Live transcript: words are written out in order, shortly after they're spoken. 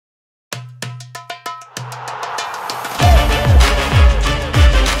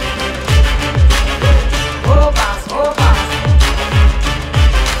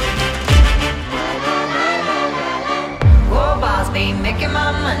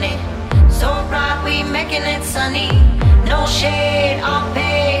money. So bright, we making it sunny. No shade, all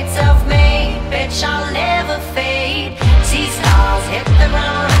paid, self-made. Bitch, I'll never fade. See stars hit the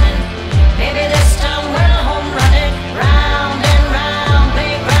ground running. Maybe this time we'll home run it. Round and round,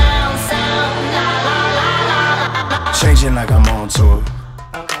 playground sound. La la la la la. Changing like I'm on tour.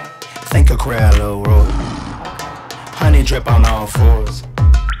 Okay. Think a crowd little roar. Honey drip on all fours,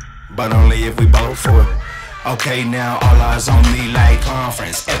 but only if we both for it. Okay, now all eyes on me like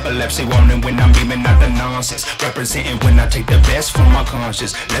conference. Epilepsy warning when I'm beaming out the nonsense. Representing when I take the best from my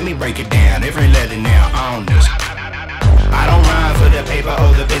conscience. Let me break it down, every letter now on this. I don't rhyme for the paper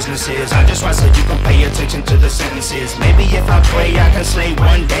or the businesses. I just write so you can pay attention to the sentences. Maybe if I pray I can slay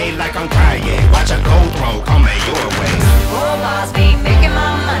one day like I'm Kanye. Watch a gold throne come at your way. Oh, boss, be making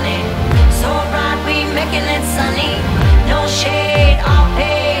my money. So bright, we making it sunny. No shade, all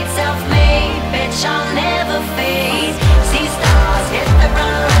paid, self-made. Bitch, I'll never fade. See stars hit the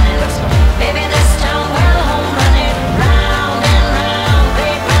ground running. Baby, this time we'll home run it. Round and round,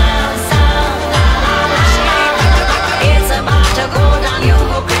 playground sound. La la la. It's about to go down, you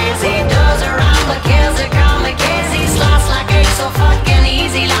go crazy. Does around the kills, it kamikaze. Slots like it's so fucking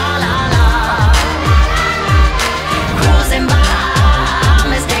easy. La la la. Cruising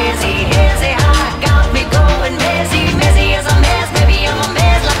by, Miss Daisy. Hazy high, got me going busy. Busy as a mess, baby, I'm a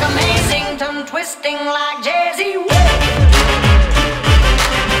mess like amazing. Tongue twisting like Jay-Z.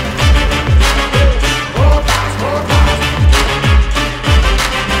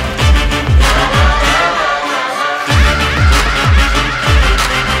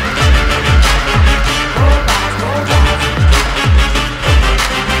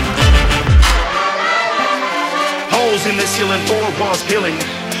 Holes in the ceiling, 4 walls peeling.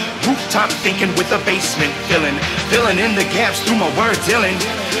 Rooftop thinking with a basement filling. Filling in the gaps through my words dealing.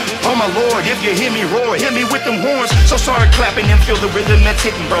 Oh my lord, if you hear me roar, hit me with them horns. So start clapping and feel the rhythm that's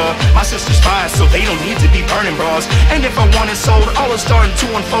hitting, bruh. My sister's fine, so they don't need to be burning bras. And if I want it sold, all is starting to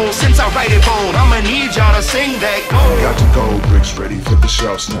unfold. Since I write it bold, I'ma need y'all to sing that gold. Got the gold bricks ready for the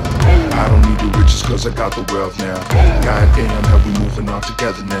shelves now. I don't need the riches cause I got the wealth now. Goddamn, how we moving all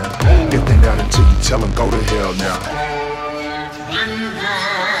together now. If they not until you tell them go to hell now.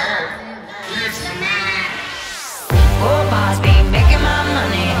 Oh, boss, be making my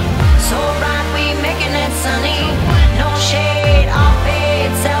money. So bright, we making it sunny. No shade, all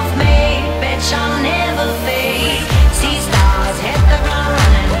paid, self-made. Bitch, I'll never fade. See stars hit the ground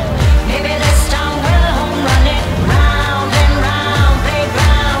running. Maybe this time we'll home run it. Round and round,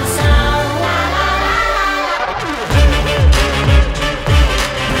 playground sound. La la la la.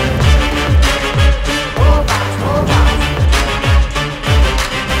 Oh, boss, oh, boss.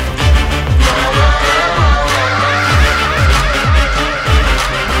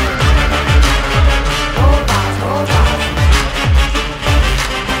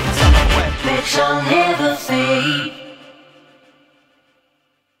 Bitch, I'll never fade.